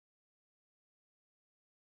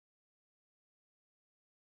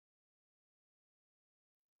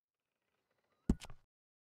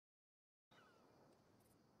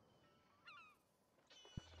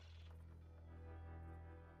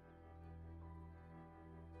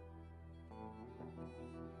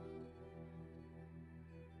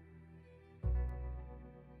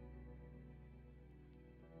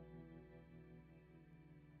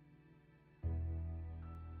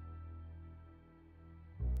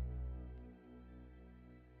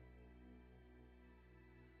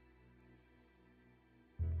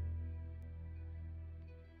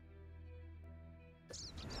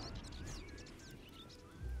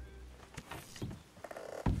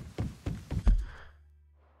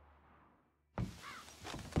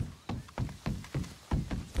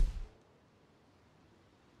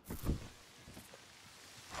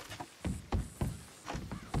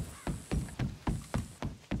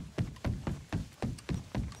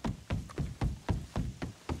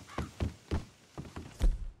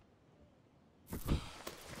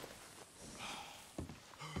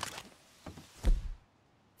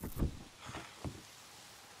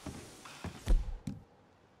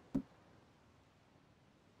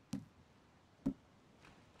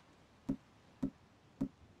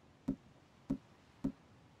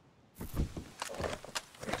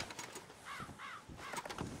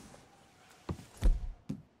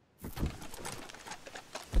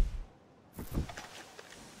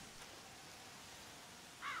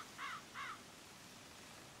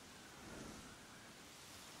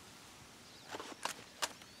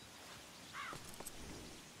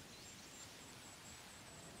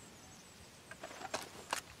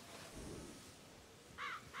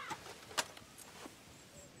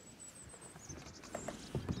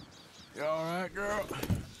You all right, girl?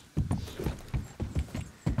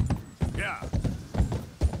 Yeah.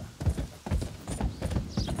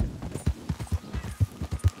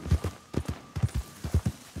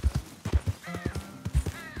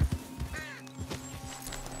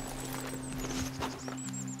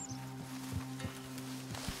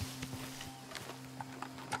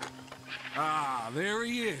 Ah, there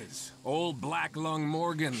he is. Old Black Lung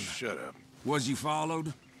Morgan. Shut up. Was you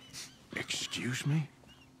followed? Excuse me?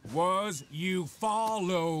 Was you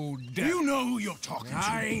followed? You know who you're talking to.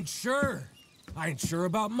 I ain't sure. I ain't sure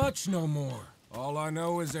about much no more. All I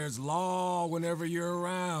know is there's law whenever you're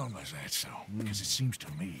around. Was that so? Because it seems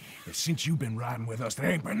to me that since you've been riding with us, there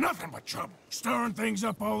ain't been nothing but trouble. Stirring things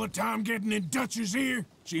up all the time, getting in Dutch's ear.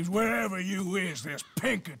 Seems wherever you is, there's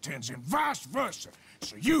Pinkertons and vice versa.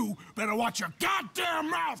 So you better watch your goddamn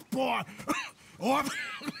mouth, boy! Or...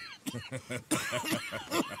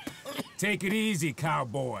 Take it easy,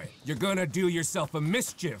 cowboy. You're gonna do yourself a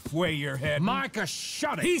mischief where you're heading. Micah,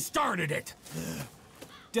 shut it! He started it!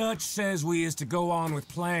 Dutch says we is to go on with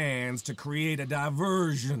plans to create a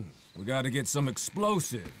diversion. We gotta get some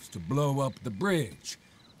explosives to blow up the bridge.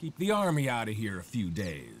 Keep the army out of here a few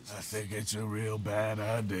days. I think it's a real bad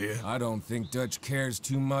idea. I don't think Dutch cares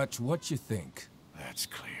too much what you think. That's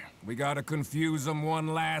clear. We gotta confuse him one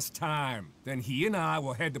last time. Then he and I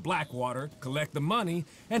will head to Blackwater, collect the money,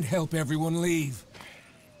 and help everyone leave.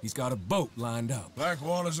 He's got a boat lined up.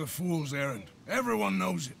 Blackwater's a fool's errand. Everyone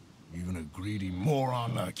knows it. Even a greedy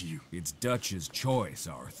moron like you. It's Dutch's choice,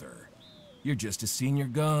 Arthur. You're just a senior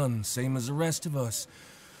gun, same as the rest of us.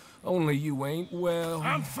 Only you ain't well.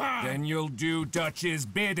 I'm fine. Then you'll do Dutch's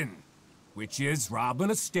bidding, which is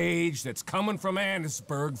robbing a stage that's coming from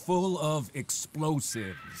Annisburg full of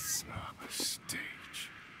explosives. Rob a stage.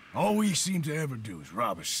 All we seem to ever do is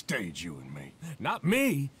rob a stage, you and me. Not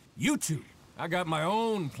me, you two. I got my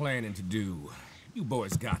own planning to do. You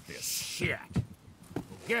boys got this. Shit.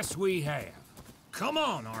 Guess we have. Come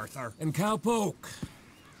on, Arthur. And Cowpoke,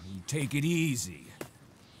 you take it easy.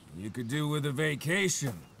 You could do with a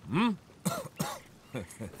vacation, hmm?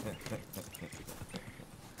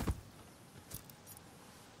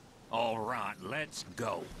 All right, let's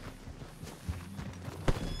go.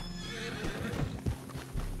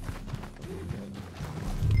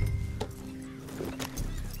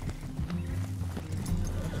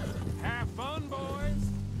 Have fun, boys.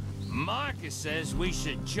 Micah says we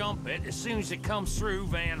should jump it as soon as it comes through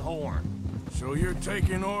Van Horn. So you're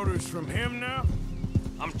taking orders from him now?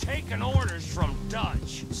 I'm taking orders from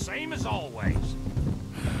Dutch, same as always.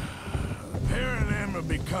 A pair of them are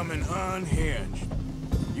becoming unhinged.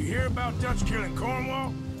 You hear about Dutch killing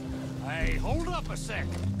Cornwall? Hey, hold up a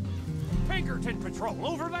second. Pinkerton Patrol,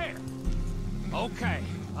 over there. Okay,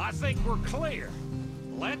 I think we're clear.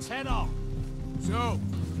 Let's head on. So,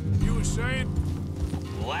 you were saying?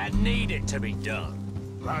 Well, that needed to be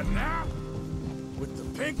done. Right now? With the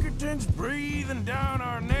Pinkertons breathing down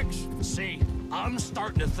our necks? See, I'm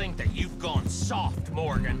starting to think that you've gone soft,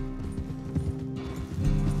 Morgan.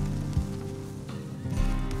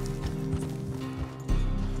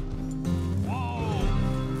 Whoa!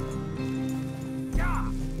 Yeah!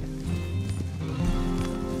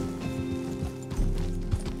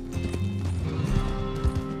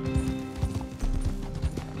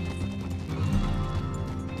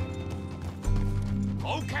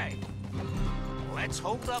 Okay, let's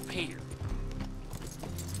hold up here.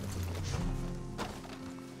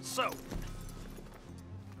 So,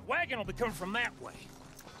 the wagon will be coming from that way,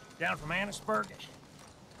 down from Annisburg.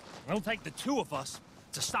 It'll take the two of us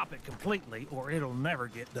to stop it completely, or it'll never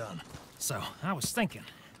get done. So, I was thinking,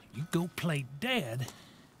 you go play dead,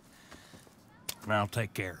 and I'll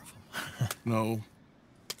take care of him. No.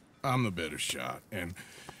 I'm the better shot, and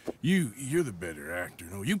you're the better actor.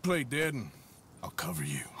 No, you play dead and I'll cover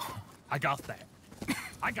you. I got that.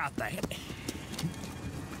 I got that.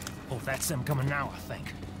 Oh, that's them coming now, I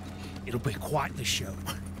think. It'll be quite the show.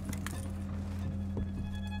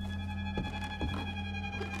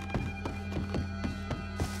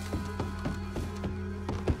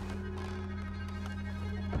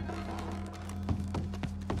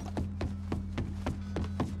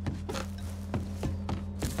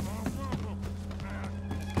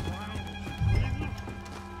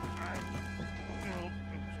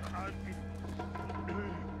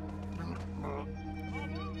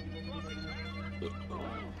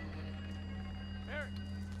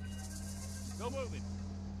 Go moving.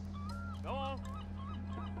 Go on.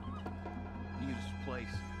 This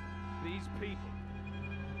place. These people.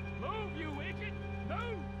 Move, you wicked!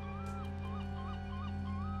 Move!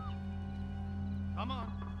 Come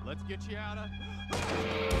on. Let's get you out of...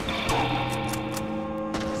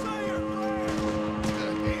 Slayer!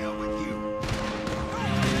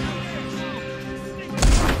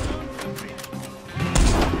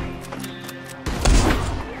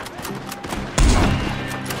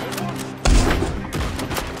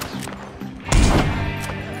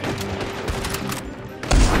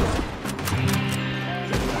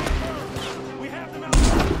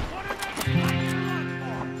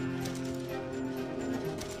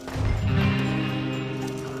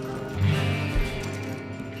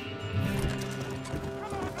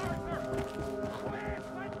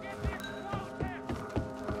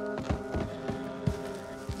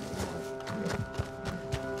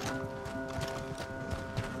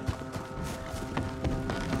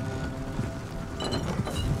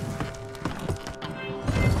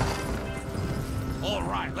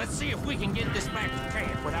 see if we can get this back to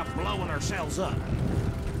camp without blowing ourselves up.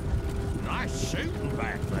 Nice shooting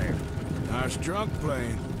back there. Nice drunk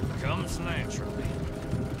playing. Comes naturally.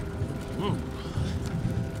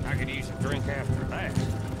 I could use a drink after that.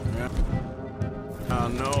 Yeah. I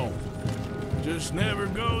know. Just never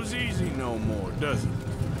goes easy no more, does it?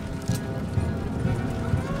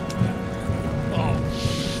 Oh,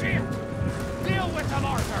 shit! Deal with them,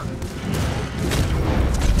 Arthur!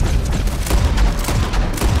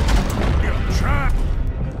 You're trying.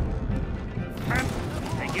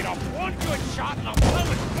 They get off one good shot and I'll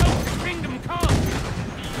blow it close to Kingdom Come.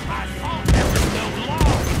 I thought there was no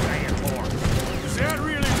law in Vanport. Does that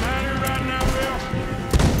really matter right now, Bill?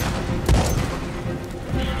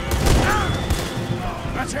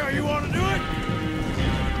 That's how you want to do it?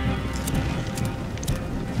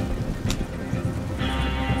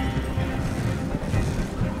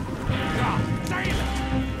 God damn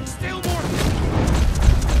it! Still more...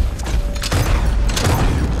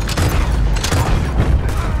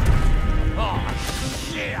 Oh,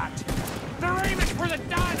 shit! They're aiming for the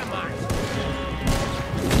dynamite!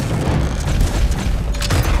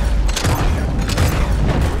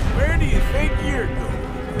 Where do you think you're going?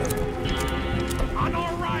 I'm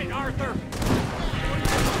all right, Arthur.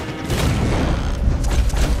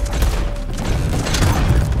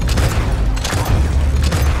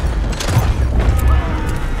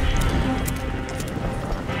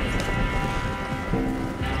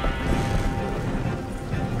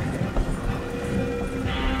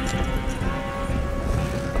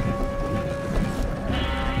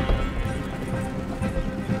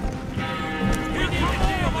 We need to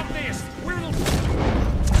deal with this.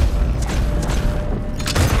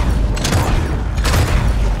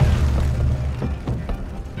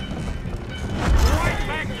 Right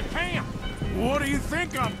back to camp. What do you think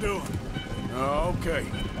I'm doing? Oh, okay.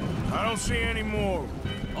 I don't see any more.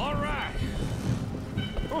 All right.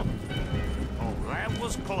 Oh, that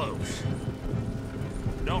was close.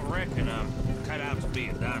 Don't reckon I'm cut out to be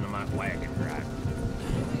a dynamite wagon driver.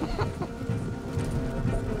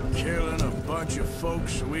 Killing a bunch of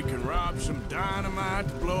folks so we can rob some dynamite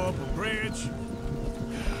to blow up a bridge?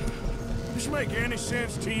 This make any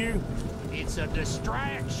sense to you? It's a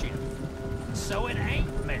distraction, so it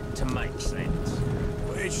ain't meant to make sense.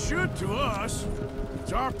 Well, it should to us.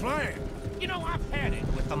 It's our plan. You know, I've had it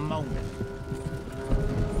with the moment.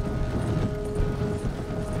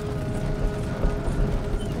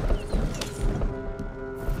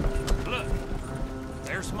 Look,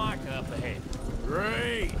 there's Micah up ahead.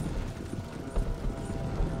 Great.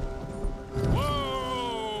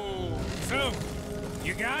 Whoa! So,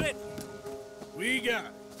 you got it? We got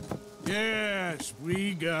it. Yes,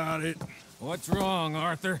 we got it. What's wrong,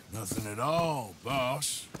 Arthur? Nothing at all,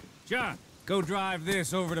 boss. John, go drive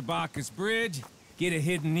this over to Bacchus Bridge. Get it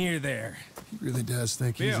hidden near there. He really does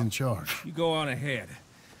think he's Bill, in charge. You go on ahead.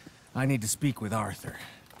 I need to speak with Arthur.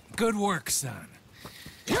 Good work, son.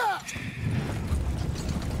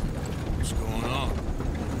 What's going on?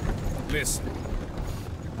 Listen,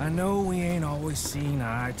 I know we ain't always seen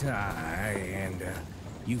eye to eye, and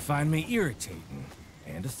you find me irritating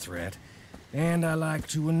and a threat, and I like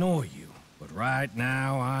to annoy you. But right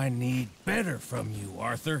now, I need better from you,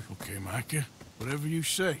 Arthur. Okay, Micah. Whatever you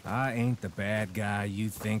say. I ain't the bad guy you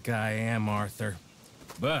think I am, Arthur.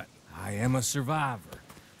 But I am a survivor.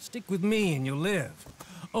 Stick with me and you'll live.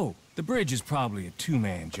 Oh, the bridge is probably a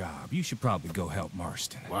two-man job. You should probably go help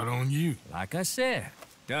Marston. Why don't you? Like I said,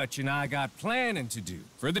 Dutch and I got planning to do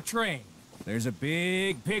for the train. There's a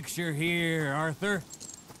big picture here, Arthur.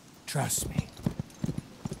 Trust me.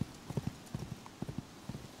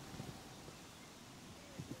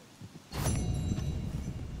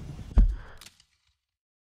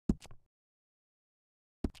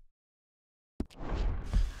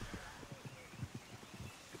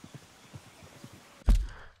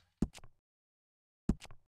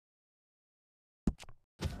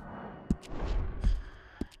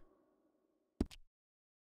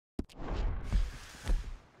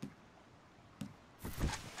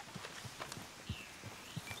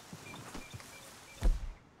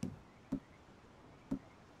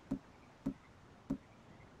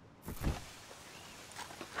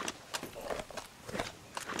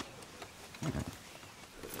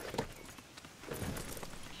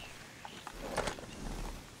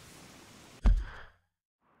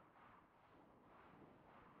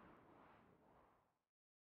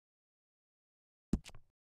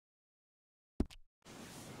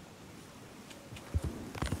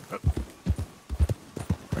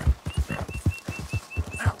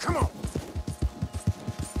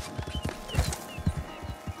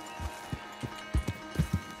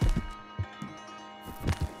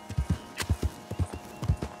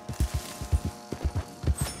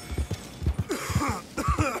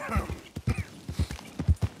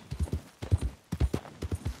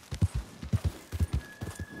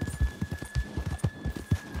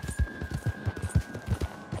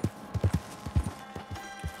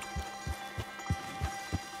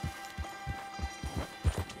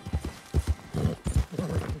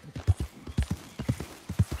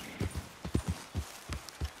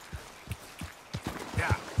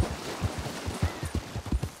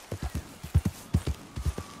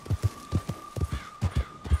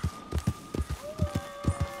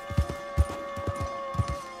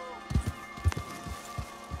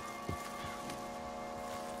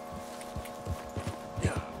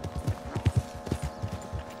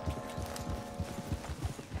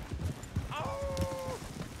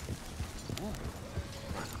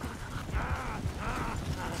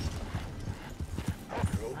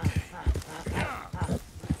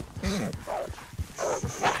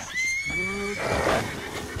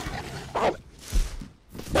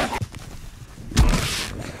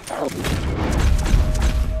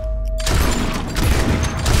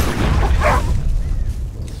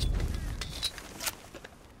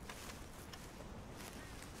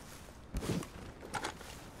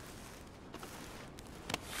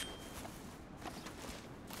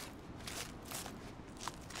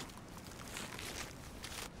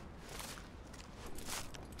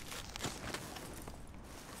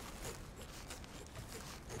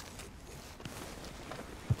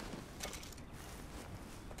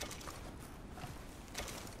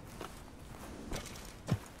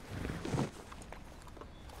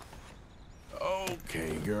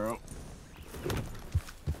 hero.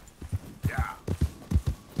 Yeah.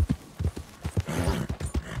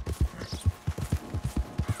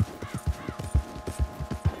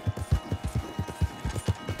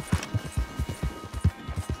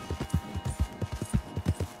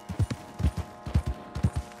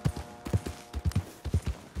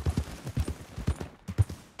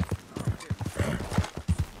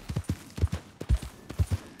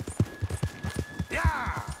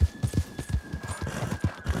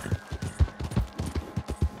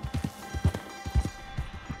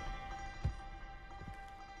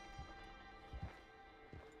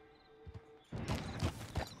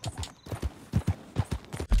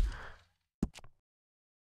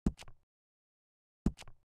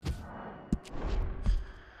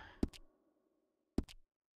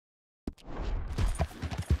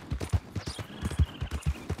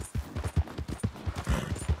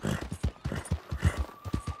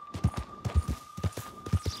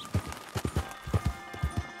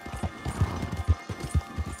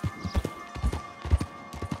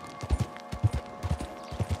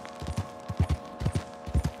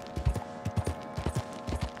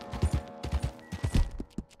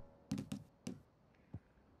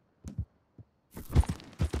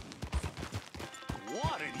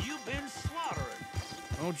 What have you been slaughtering?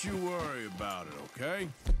 Don't you worry about it, okay?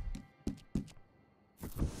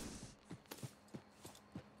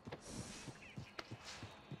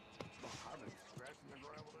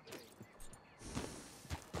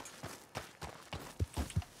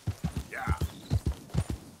 Yeah.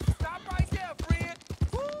 Stop right there, friend.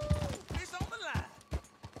 Woo! It's on the line.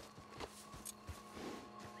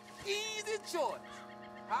 Easy choice.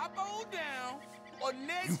 Hop on down, or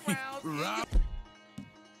next round. Right.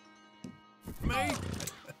 Me?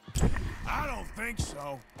 I don't think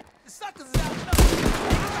so. The suckers is out.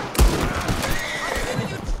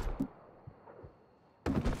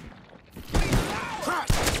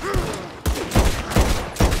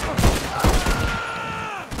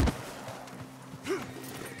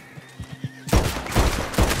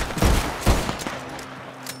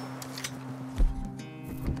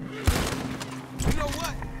 You know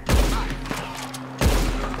what?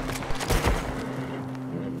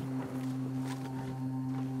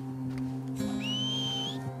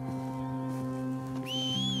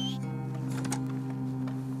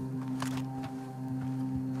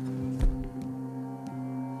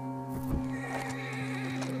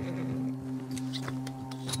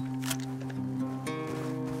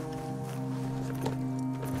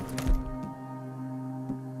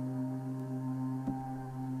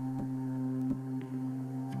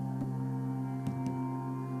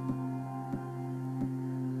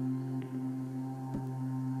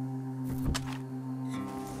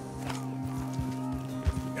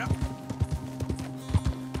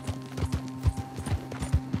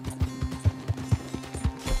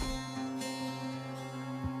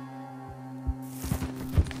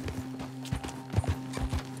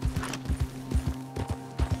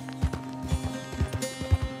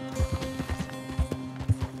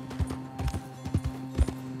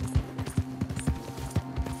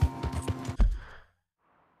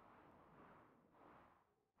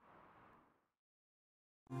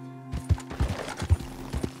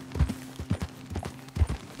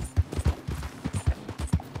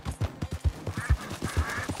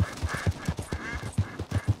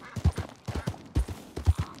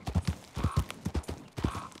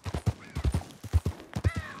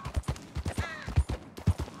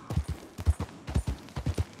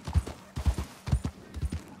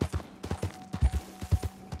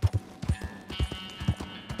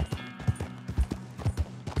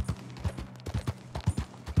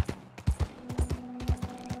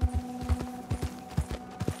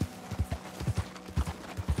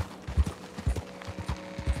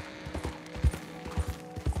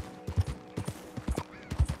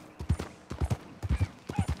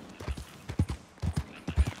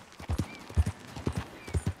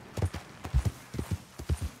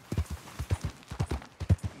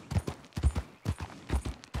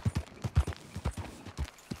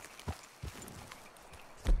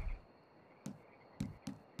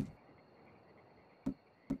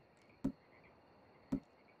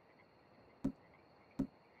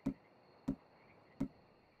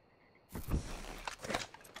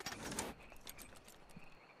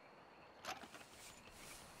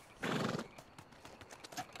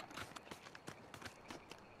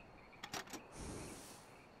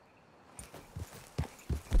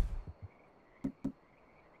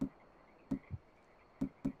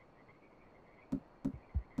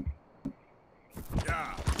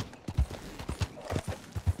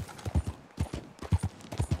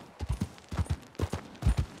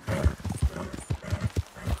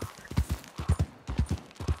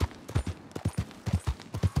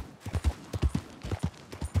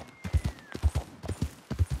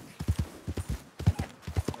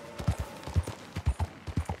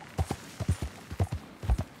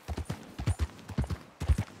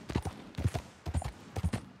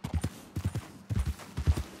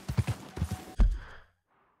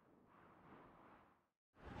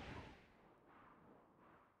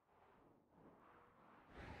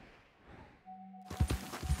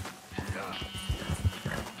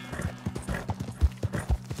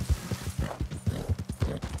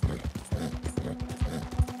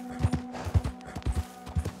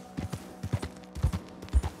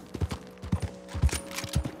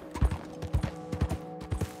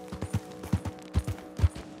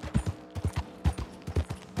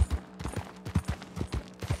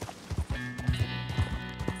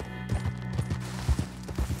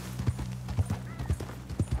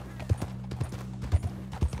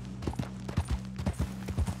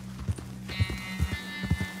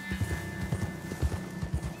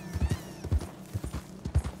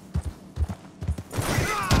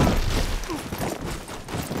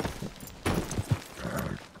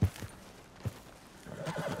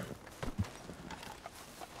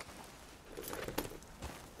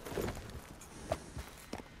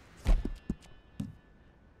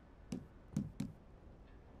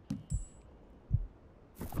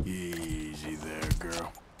 Easy there,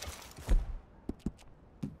 girl.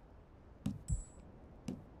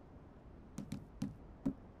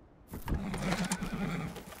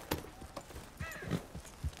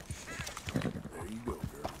 There you go,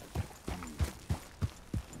 girl.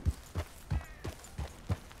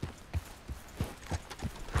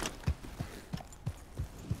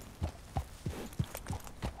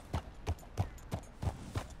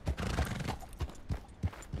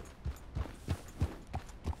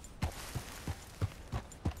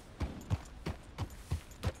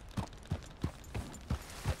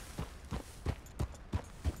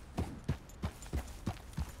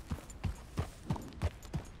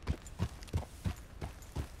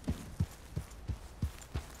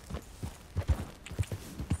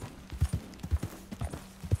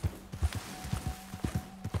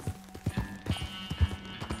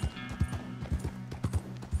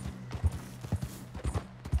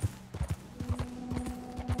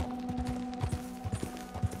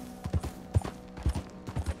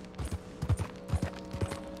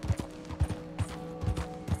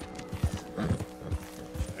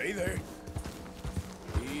 Hey there.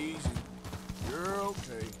 Easy. You're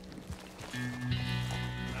okay.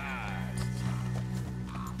 Nice.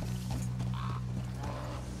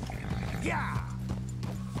 Yeah!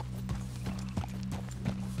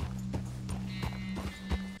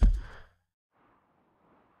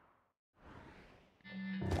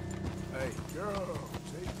 Hey, girl,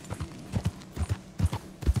 take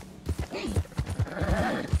it easy.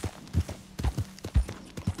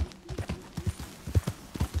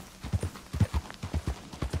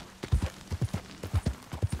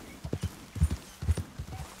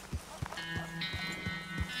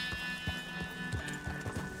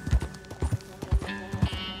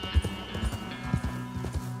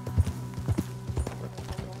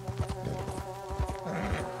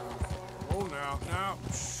 Oh, now.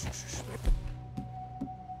 Shh, shh, shh.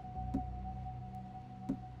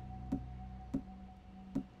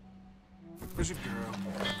 Where's it, girl?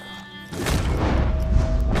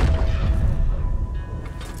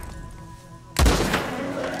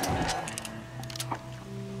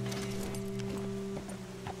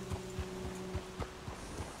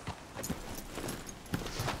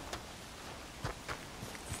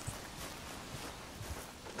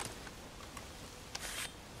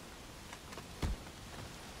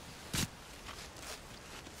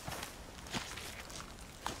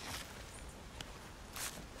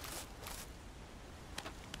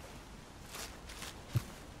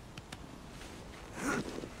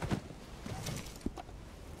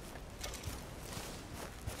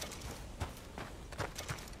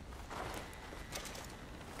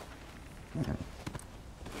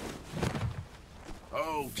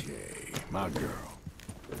 Okay, my girl.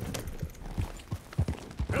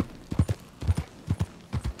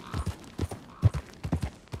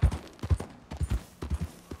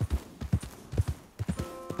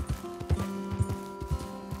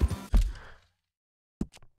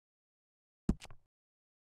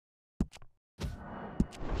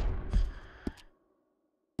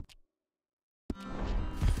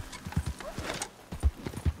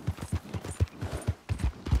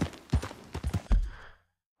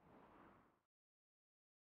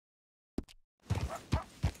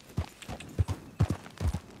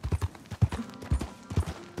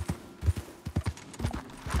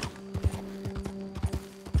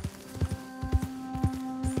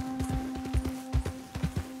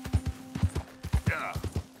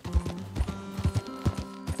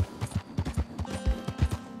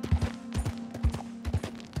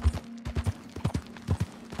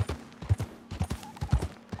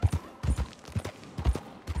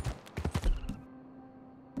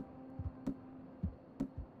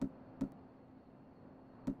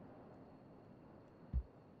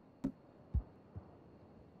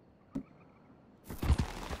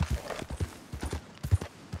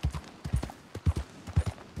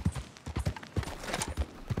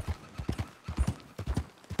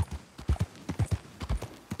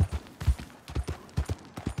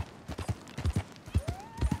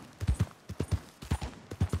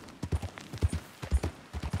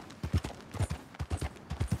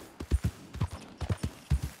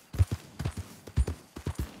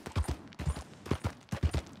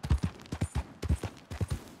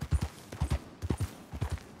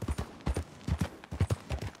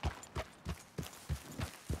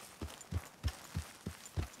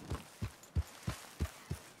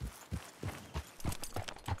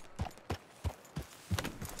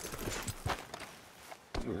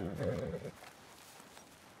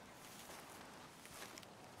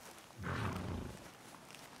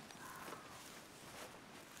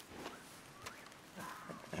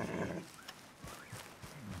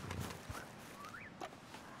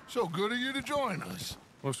 So good of you to join us.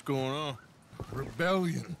 What's going on?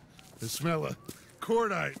 Rebellion. The smell of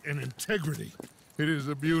cordite and integrity. It is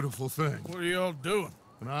a beautiful thing. What are y'all doing?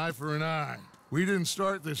 An eye for an eye. We didn't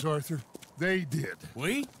start this, Arthur. They did.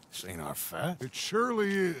 We? This ain't our fight. It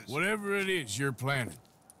surely is. Whatever it is you're planning,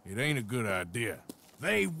 it ain't a good idea.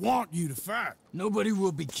 They want you to fight. Nobody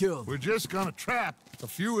will be killed. We're just gonna trap a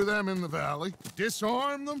few of them in the valley,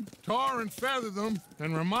 disarm them, tar and feather them,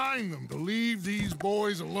 and remind them to leave these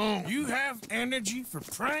boys alone. You have energy for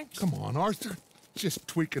pranks? Come on, Arthur. Just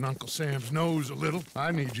tweaking Uncle Sam's nose a little.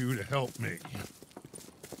 I need you to help me.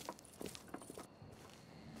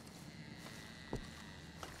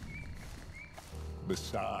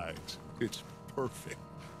 Besides, it's perfect.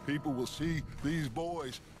 People will see these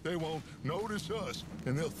boys. They won't notice us,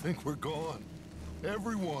 and they'll think we're gone.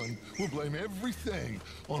 Everyone will blame everything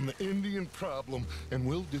on the Indian problem, and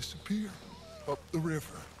we'll disappear up the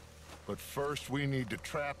river. But first, we need to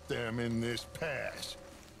trap them in this pass.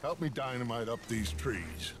 Help me dynamite up these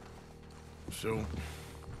trees. So,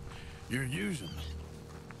 you're using them?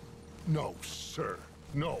 No, sir.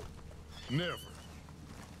 No. Never.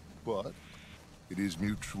 But it is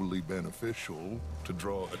mutually beneficial to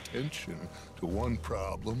draw attention to one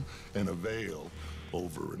problem and avail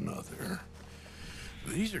over another.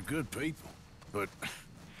 These are good people, but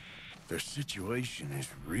their situation is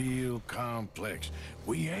real complex.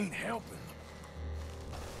 We ain't helping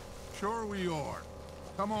them. Sure we are.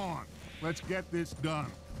 Come on, let's get this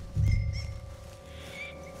done.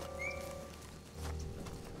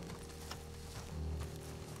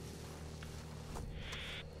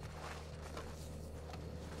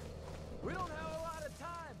 We don't have a lot of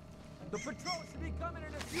time. The patrol should be coming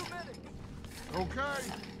in a few minutes.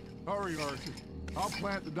 Okay. Hurry, Arthur. I'll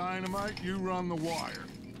plant the dynamite, you run the wire.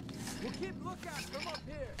 We'll keep lookouts from up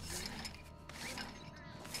here.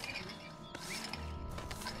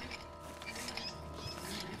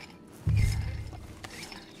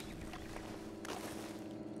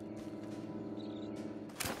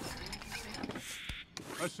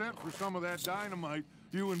 I sent for some of that dynamite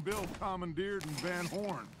you and Bill commandeered in Van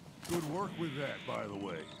Horn. Good work with that, by the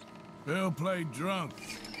way. Bill played drunk.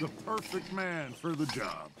 The perfect man for the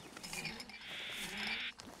job.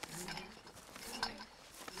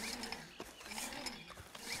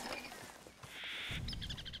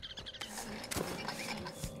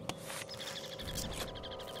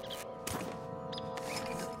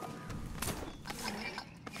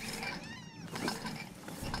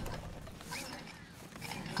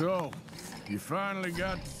 So, you finally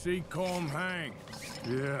got to see Colm hang.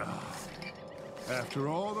 Yeah. After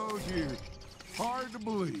all those years, hard to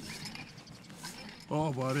believe.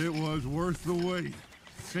 Oh, but it was worth the wait.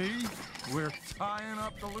 See? We're tying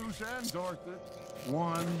up the loose ends, Arthur.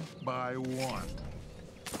 One by one.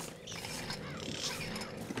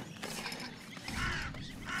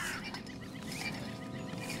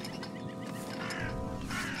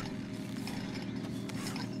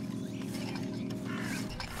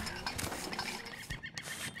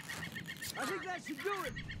 I think that should do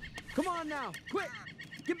it. Come on now, quick!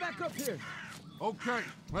 Get back up here. Okay,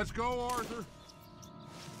 let's go, Arthur.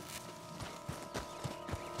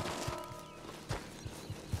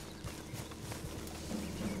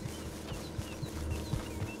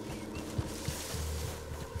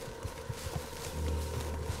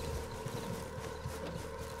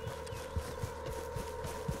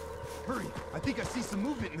 Hurry! I think I see some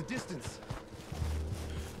movement in the distance.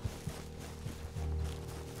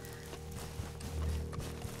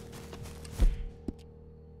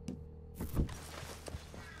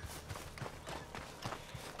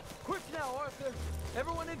 Quick now, Arthur.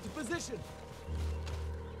 Everyone into position.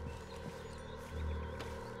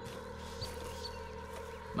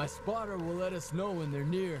 My spotter will let us know when they're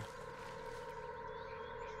near.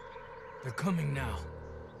 They're coming now.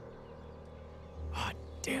 Ah,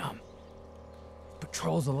 damn.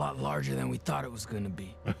 Patrol's a lot larger than we thought it was gonna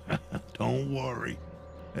be. Don't worry.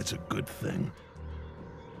 That's a good thing.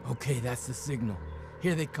 Okay, that's the signal.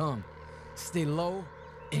 Here they come. Stay low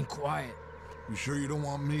and quiet. You sure you don't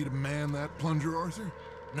want me to man that plunger, Arthur?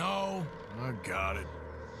 No, I got it.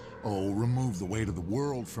 Oh, remove the weight of the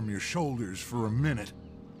world from your shoulders for a minute.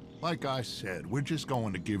 Like I said, we're just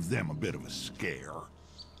going to give them a bit of a scare.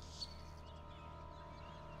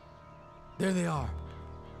 There they are.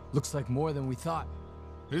 Looks like more than we thought.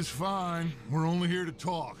 It's fine. We're only here to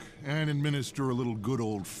talk and administer a little good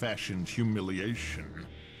old-fashioned humiliation.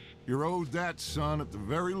 You're owed that, son, at the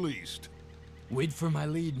very least. Wait for my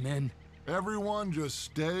lead, men. Everyone just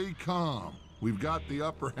stay calm. We've got the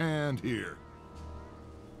upper hand here.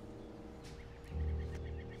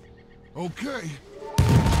 Okay.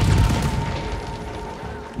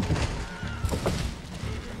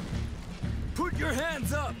 Put your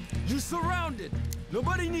hands up! You're surrounded!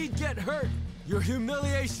 Nobody need get hurt! Your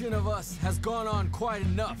humiliation of us has gone on quite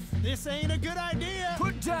enough. This ain't a good idea!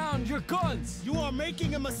 Put down your guns! You are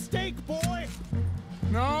making a mistake, boy!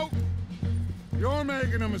 No, you're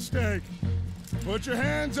making a mistake. Put your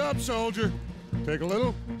hands up, soldier. Take a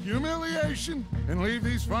little humiliation and leave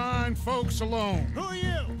these fine folks alone. Who are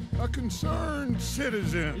you? A concerned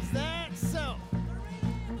citizen. Is that so?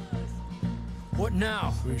 What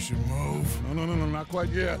now? We should move. No, not quite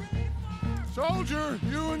yet. Soldier,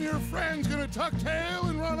 you and your friends gonna tuck tail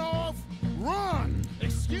and run off? Run!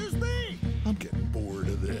 Excuse me? I'm getting bored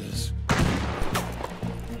of this.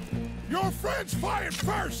 Your friends fired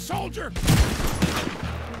first, soldier!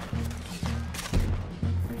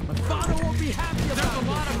 My father won't be happy about There's a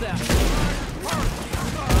lot of them!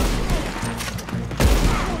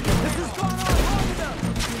 This has gone on long enough!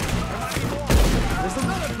 There's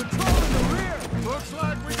another patrol in the rear! Looks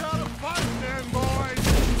like we got a fight then, boys!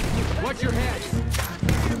 Watch your heads!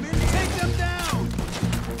 Take them down!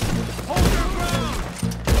 Hold your ground!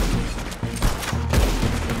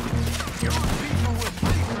 Your people will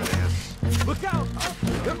pay for this. Look out!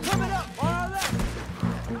 They're coming up on our left!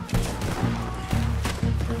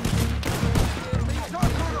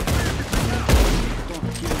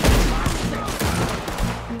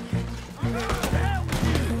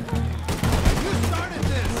 You started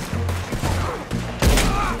this!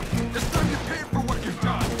 It's time you pay for what you've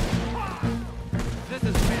done! This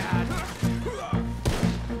is bad.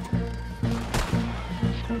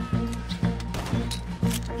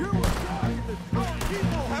 You were talking to our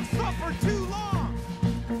people have suffered too long!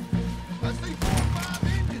 Let's see 4 or 5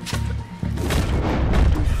 engines!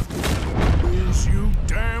 Fools, you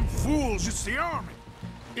damn fools! It's the army!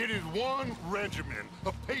 It is one regiment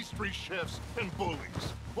of pastry chefs and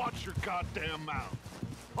bullies. Watch your goddamn mouth.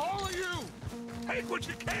 All of you, take what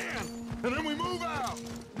you can, and then we move out.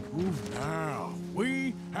 Move now.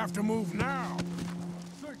 We have to move now.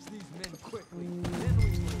 Search these men quickly, then we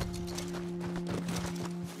move.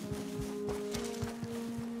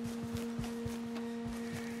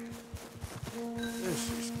 This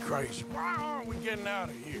is crazy. Why aren't we getting out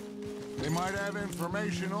of here? They might have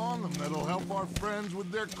information on them that'll help our friends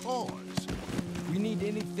with their cause. We need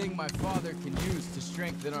anything my father can use to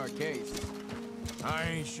strengthen our case. I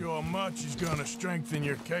ain't sure much is gonna strengthen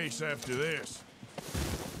your case after this.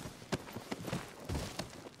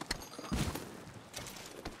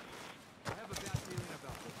 I have a bad feeling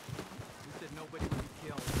about this. You said nobody would be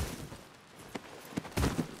killed.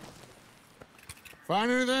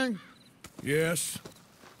 Find anything? Yes.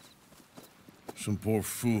 Some poor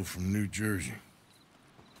fool from New Jersey.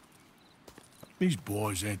 These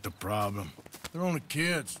boys ain't the problem. They're only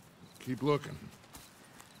kids. Keep looking.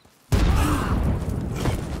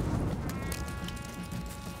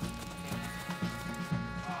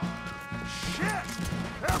 Shit!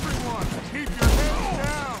 Everyone, keep your heads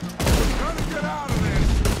down. We're gonna get out of this.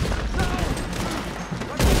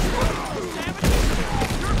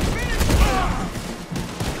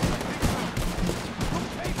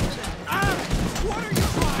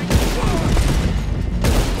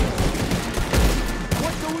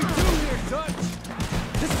 What do we do here, Dutch?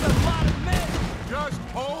 This is a lot of men! Just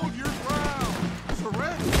hold your ground.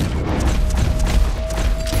 Surrender.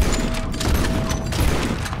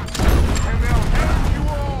 And they'll have you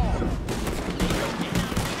all. We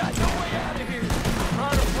got no way out of here! Try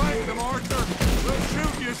to flank them, Arthur. We'll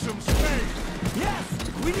shoot you some space. Yes!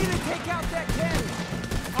 We need to take out that cannon!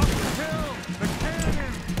 Up the hill, the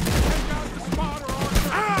cannon. Take out the spotter, Arthur.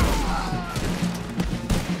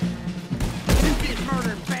 You get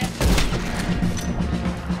murdered, bat!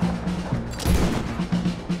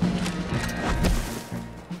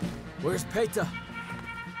 Where's Peta?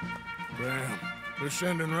 Damn. They're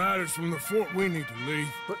sending riders from the fort. We need to leave.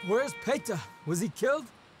 But where's Peta? Was he killed?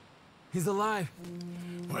 He's alive.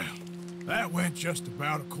 Well, that went just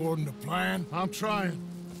about according to plan. I'm trying,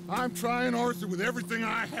 Arthur, with everything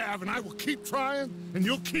I have, and I will keep trying, and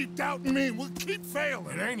you'll keep doubting me, and we'll keep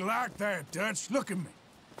failing. It ain't like that, Dutch. Look at me.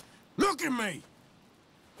 Look at me!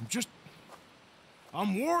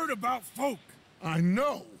 I'm worried about folk. I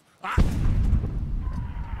know.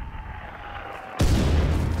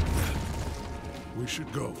 We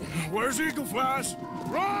should go. Where's Eagle Flies?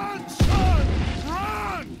 Run, son!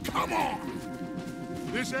 Run! Come on!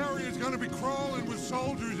 This area is gonna be crawling with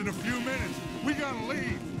soldiers in a few minutes. We gotta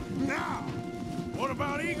leave. Now! What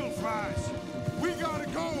about eagle flies? We gotta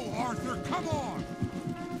go, Arthur. Come on.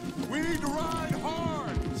 We need to ride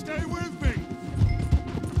hard. Stay with me.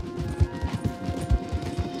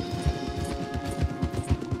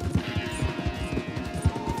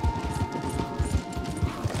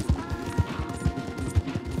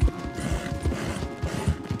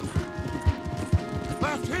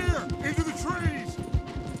 Left here, into the trees.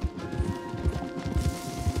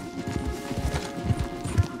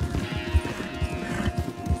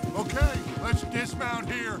 Okay, let's dismount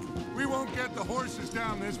here. We won't get the horses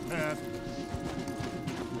down this path.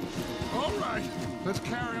 All right, let's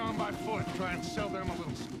carry on by foot. Try and sell them a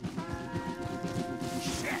little...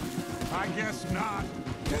 Shit! I guess not.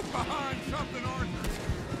 Get behind something, Arthur.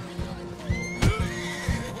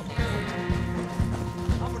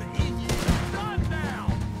 I'm gonna eat you. Done now!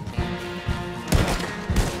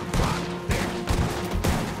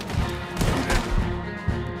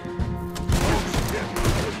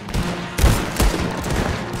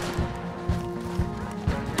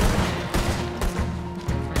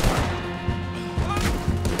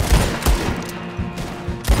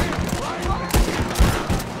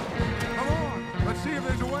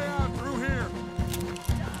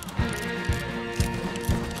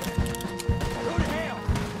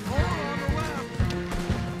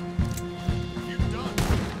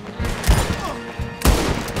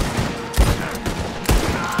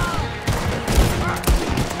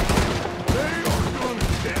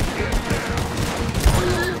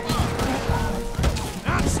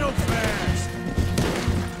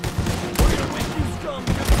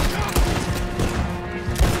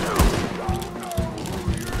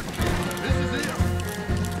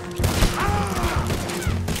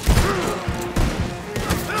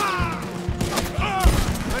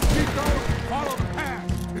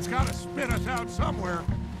 Somewhere.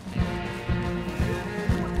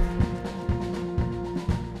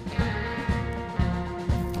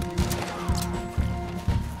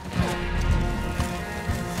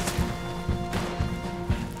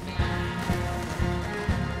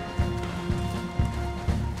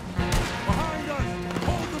 Behind us!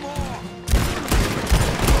 Hold them off!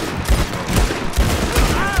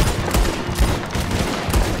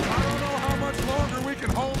 I don't know how much longer we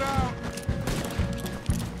can hold out.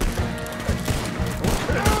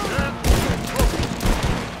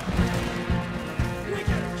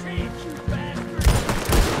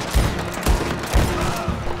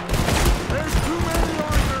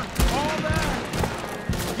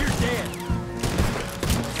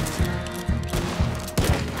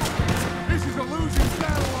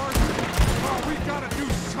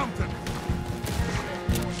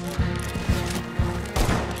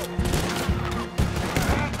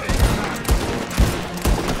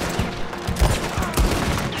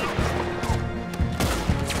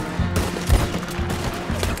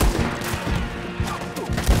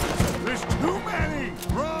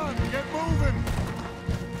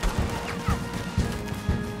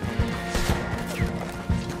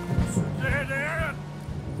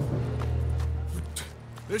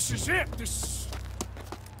 This is it. This...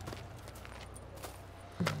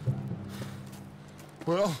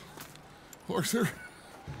 Well, Arthur...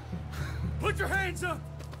 Put your hands up!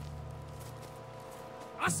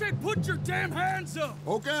 I said put your damn hands up!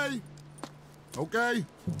 Okay. Okay.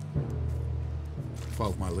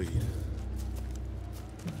 Follow my lead.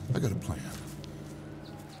 I got a plan.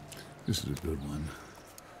 This is a good one.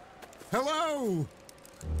 Hello,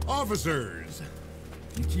 officers!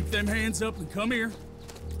 You keep them hands up and come here.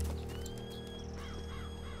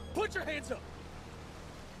 Put your hands up!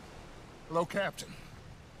 Hello, Captain.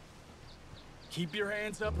 Keep your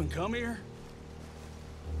hands up and come here.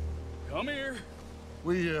 Come here.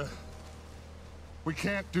 We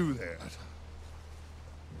can't do that.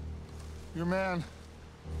 Your man...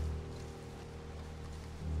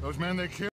 Those men they killed...